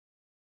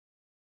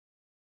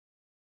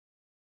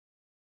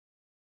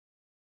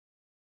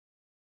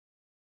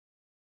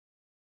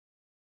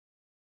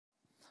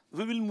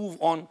we will move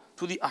on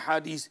to the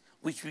ahadith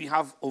which we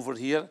have over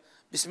here.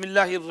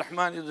 Bismillahir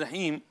Rahmanir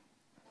Rahim.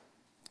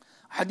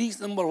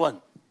 Hadith number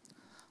 1.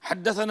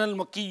 حدثنا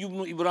المكي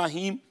بن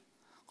إبراهيم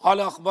قال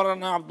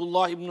أخبرنا عبد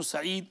الله بن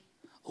سعيد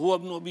هو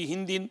ابن أبي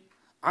هند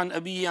عن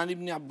أبيه عن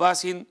ابن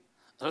عباس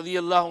رضي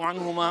الله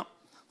عنهما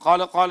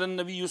قال قال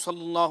النبي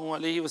صلى الله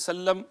عليه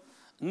وسلم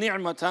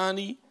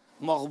نعمتان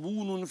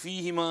مغبون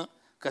فيهما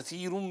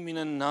كثير من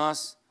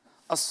الناس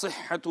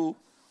الصحة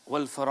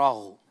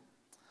والفراغ.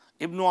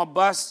 Ibn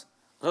Abbas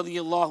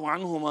radiyallahu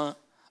anhuma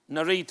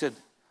narrated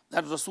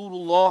that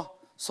Rasulullah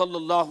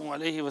sallallahu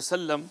alayhi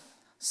wasallam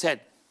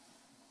said,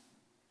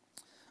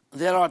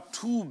 there are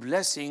two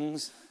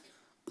blessings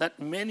that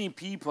many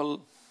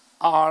people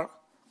are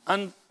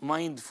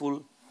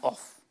unmindful of: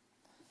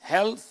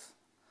 health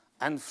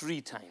and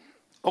free time.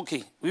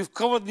 Okay, we've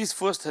covered this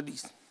first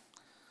hadith.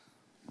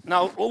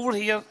 Now over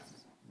here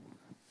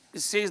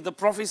it says the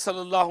Prophet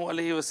sallallahu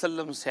alayhi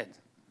wasallam said,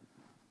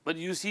 but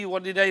you see,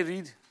 what did I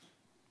read?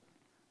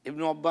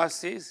 Ibn Abbas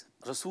says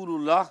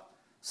Rasulullah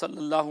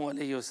sallallahu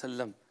alayhi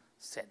wasallam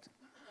said.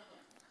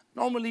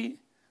 Normally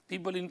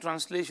people in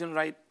translation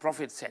write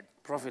Prophet said,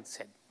 Prophet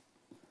said.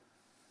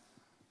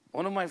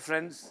 One of my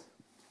friends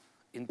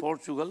in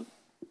Portugal,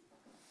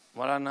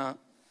 Maulana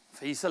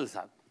Faisal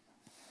Sahib,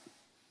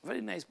 very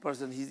nice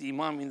person, he's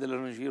Imam in the Noor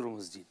Ul Islam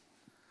Masjid.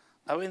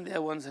 I went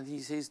there once and he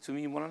says to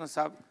me, Maulana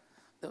Sahib,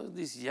 there was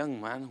this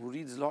young man who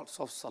reads lots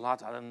of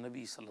Salat ala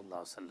Nabi sallallahu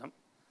alayhi wasallam.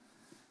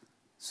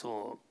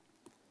 So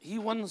he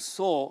once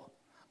saw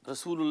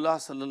Rasulullah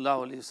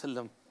sallallahu alayhi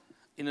wasallam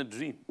in a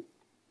dream.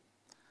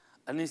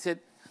 And he said,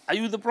 are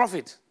you the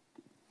Prophet?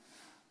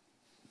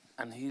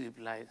 And he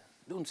replied,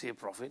 don't say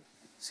Prophet,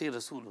 say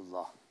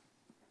Rasulullah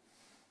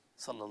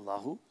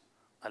sallallahu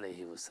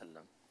alayhi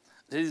wasallam.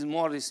 There is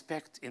more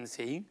respect in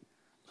saying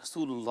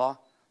Rasulullah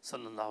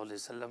sallallahu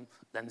alayhi wasallam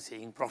than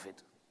saying Prophet.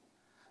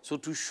 So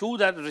to show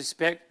that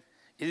respect,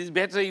 it is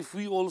better if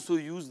we also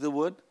use the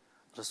word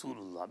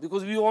Rasulullah,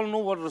 because we all know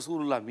what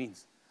Rasulullah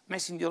means,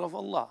 Messenger of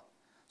Allah.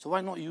 So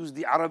why not use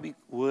the Arabic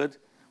word,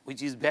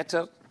 which is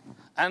better?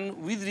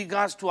 And with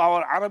regards to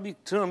our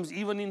Arabic terms,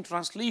 even in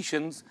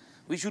translations,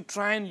 we should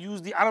try and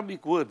use the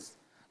Arabic words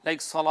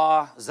like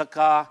salah,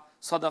 zakah,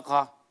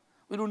 sadaqah.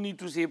 We don't need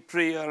to say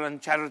prayer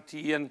and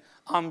charity and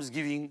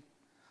almsgiving.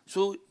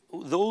 So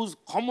those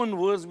common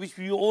words which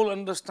we all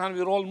understand,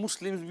 we're all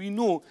Muslims, we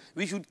know,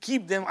 we should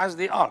keep them as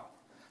they are.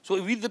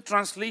 So with the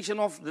translation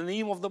of the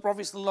name of the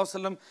Prophet sallallahu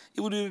alaihi wasallam,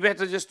 it would be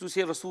better just to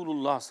say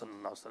Rasulullah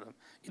sallallahu alaihi wasallam.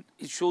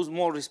 It shows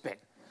more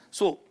respect.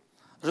 So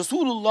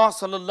Rasulullah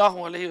sallallahu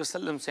alaihi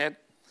wasallam said,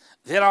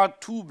 there are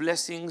two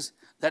blessings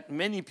that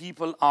many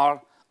people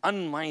are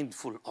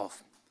unmindful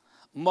of.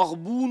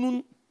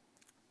 Maghbunun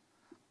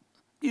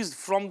is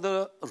from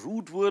the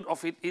root word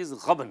of it is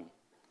ghaban.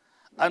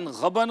 And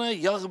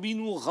ghabana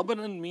yaghbinu,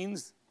 ghabanan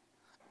means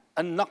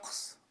a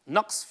naqs,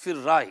 naqs fir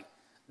rai,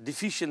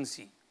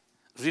 deficiency,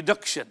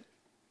 reduction.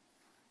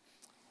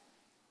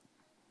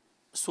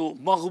 So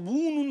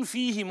maghbunun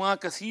fihi ma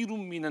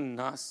kathirun minan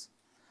nas.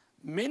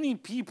 Many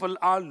people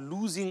are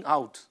losing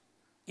out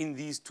in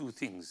these two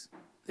things.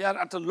 They are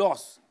at a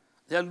loss.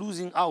 They are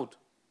losing out.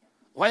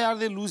 Why are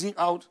they losing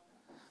out?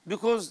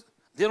 Because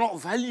they are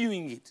not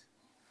valuing it.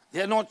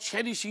 They are not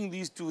cherishing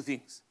these two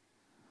things.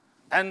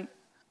 And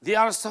they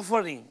are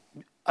suffering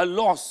a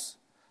loss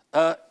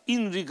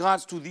in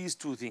regards to these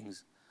two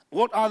things.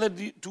 What are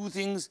the two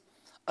things?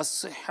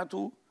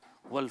 As-sihhatu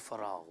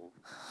wal-faraghu.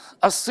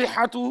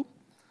 As-sihhatu,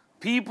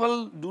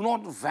 people do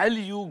not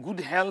value good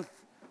health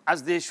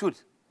as they should.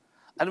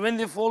 And when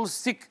they fall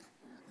sick,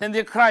 then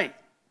they cry.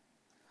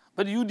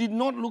 But you did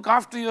not look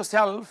after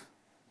yourself.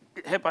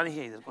 Hey, pani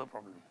hai, there's no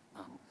problem.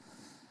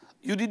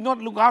 You did not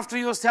look after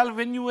yourself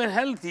when you were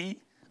healthy.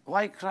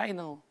 Why cry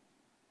now?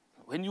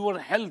 When you were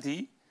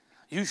healthy,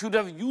 you should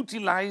have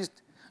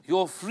utilized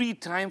your free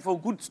time for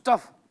good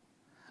stuff.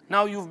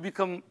 Now you've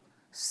become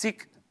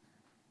sick,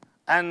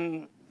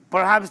 and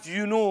perhaps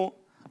you know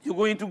you're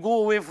going to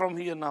go away from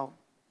here now.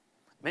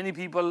 Many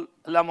people,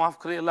 Allah maaf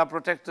kare, Allah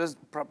protect us,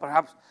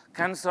 perhaps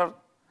cancer,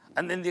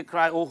 and then they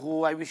cry,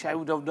 oh, I wish I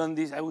would have done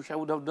this, I wish I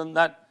would have done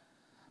that.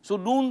 So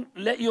don't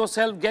let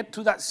yourself get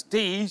to that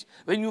stage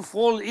when you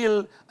fall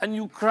ill and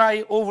you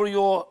cry over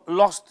your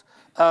lost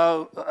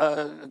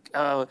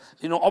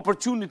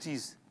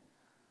opportunities.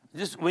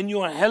 Just when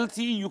you are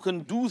healthy, you can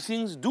do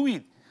things, do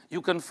it.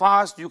 You can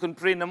fast, you can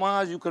pray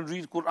namaz, you can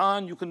read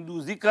Quran, you can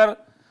do zikr.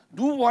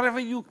 Do whatever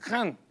you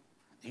can.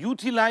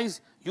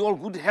 Utilize your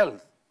good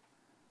health.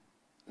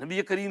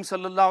 Nabi Kareem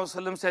sallallahu alaihi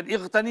wasallam said,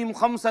 "Ightanim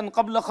khamsan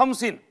qabla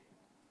khamsin,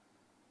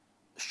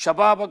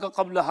 shababaka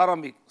qabla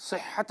haramik,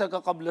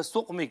 sihhataka qabla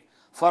suqmik,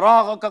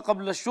 faraghaka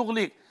qabla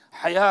shughlik,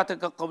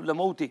 hayataka qabla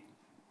mautik."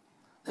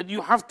 That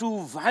you have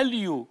to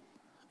value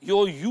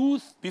your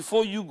youth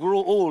before you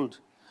grow old,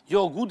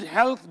 your good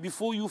health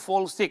before you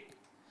fall sick,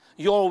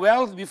 your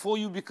wealth before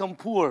you become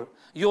poor,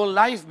 your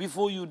life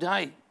before you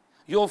die,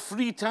 your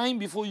free time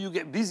before you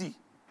get busy.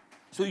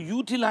 So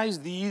utilize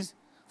these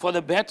for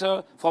the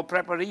better, for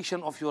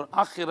preparation of your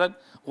akhirat.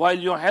 While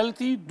you're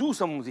healthy, do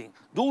something.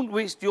 Don't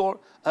waste your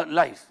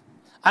life.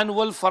 And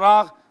wal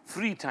faragh,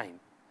 free time.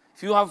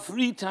 If you have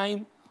free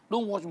time,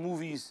 don't watch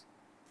movies.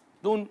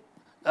 Don't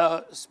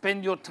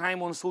spend your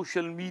time on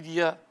social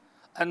media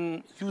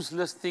and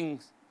useless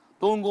things.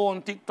 Don't go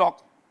on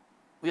TikTok.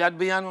 We had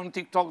Bayan on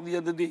TikTok the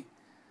other day.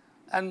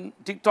 And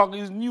TikTok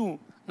is new.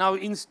 Now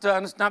Insta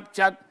and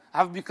Snapchat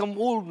have become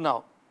old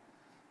now.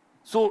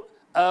 So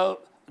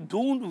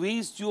don't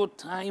waste your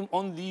time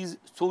on these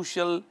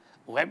social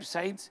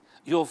websites.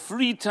 Your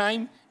free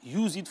time,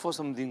 use it for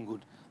something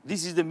good.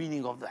 This is the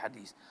meaning of the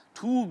hadith.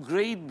 Two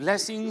great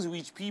blessings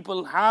which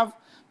people have,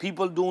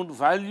 people don't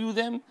value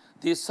them,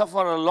 they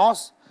suffer a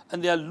loss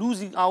and they are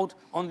losing out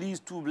on these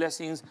two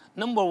blessings.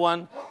 Number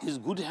one is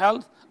good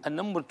health, and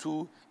number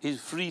two is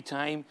free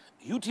time.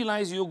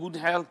 Utilize your good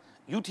health,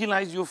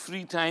 utilize your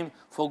free time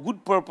for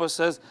good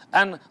purposes,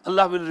 and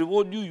Allah will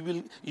reward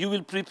you. You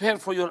will prepare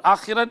for your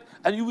akhirat,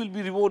 and you will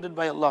be rewarded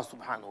by Allah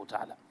subhanahu wa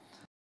ta'ala.